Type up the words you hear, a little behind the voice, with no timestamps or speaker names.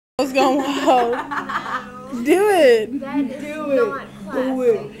What's going on? Do it. That is not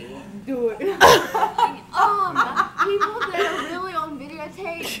classy. Do it. People that are really on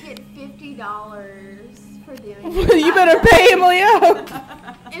videotape get $50 for doing it. You better pay Emily up.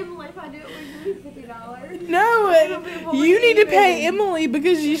 Emily, if I do it, will you give me $50? No, you need to pay Emily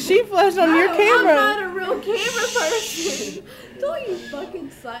because she flashed on your camera. I'm not a real camera person. Don't you fucking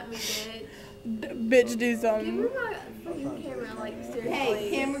slap me, bitch. Bitch, do Give me something. my fucking camera, like, seriously. Hey,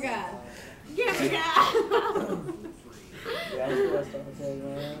 camera guy. Camera guy. Yeah, I was starting to tell you,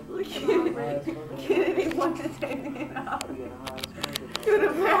 man. Look at me. Kennedy wants to take me out. To the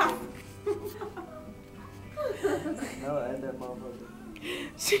bath. No, at that motherfucker.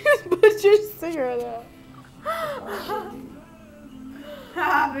 She just put your cigarette out.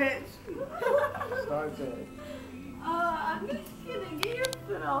 Ha, bitch. Start to. I'm just kidding. Get your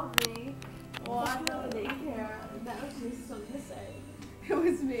foot off me. Well, I really didn't care. That was just something to say. It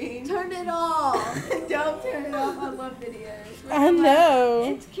was me. Turn it off. Don't turn it off. I love videos. I know.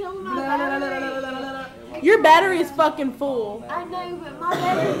 It's killing my battery. Your battery is fucking full. I know, but my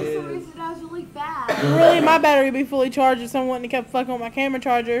battery for some reason dies really fast. Really, my battery would be fully charged if someone kept fucking with my camera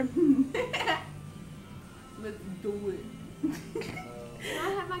charger. Let's do it. Can I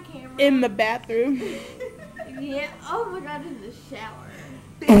have my camera? In the bathroom. Yeah. Oh my god, in the shower.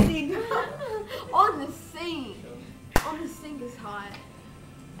 $50. On the sink. On the sink is hot.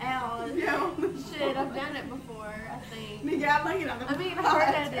 Ow. Yeah. Shit, I've done it before, I think. Nigga, I like it on the I mean, I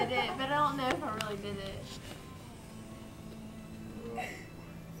heard I did it, but I don't know if I really did it. Yeah,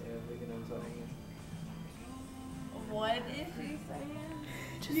 we can untie What is she saying?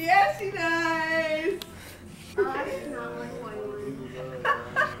 Yes, she does. I smell like Waylon.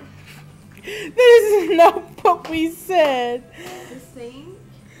 This is not what we said. The sink?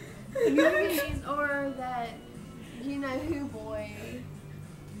 Movies or that you know who boy.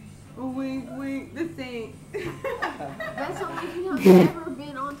 Wink, wink, the sink. That's only if you have never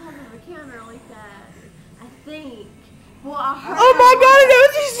been on top of a counter like that. I think. Well, I heard. Oh my god, I know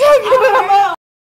what she's talking about.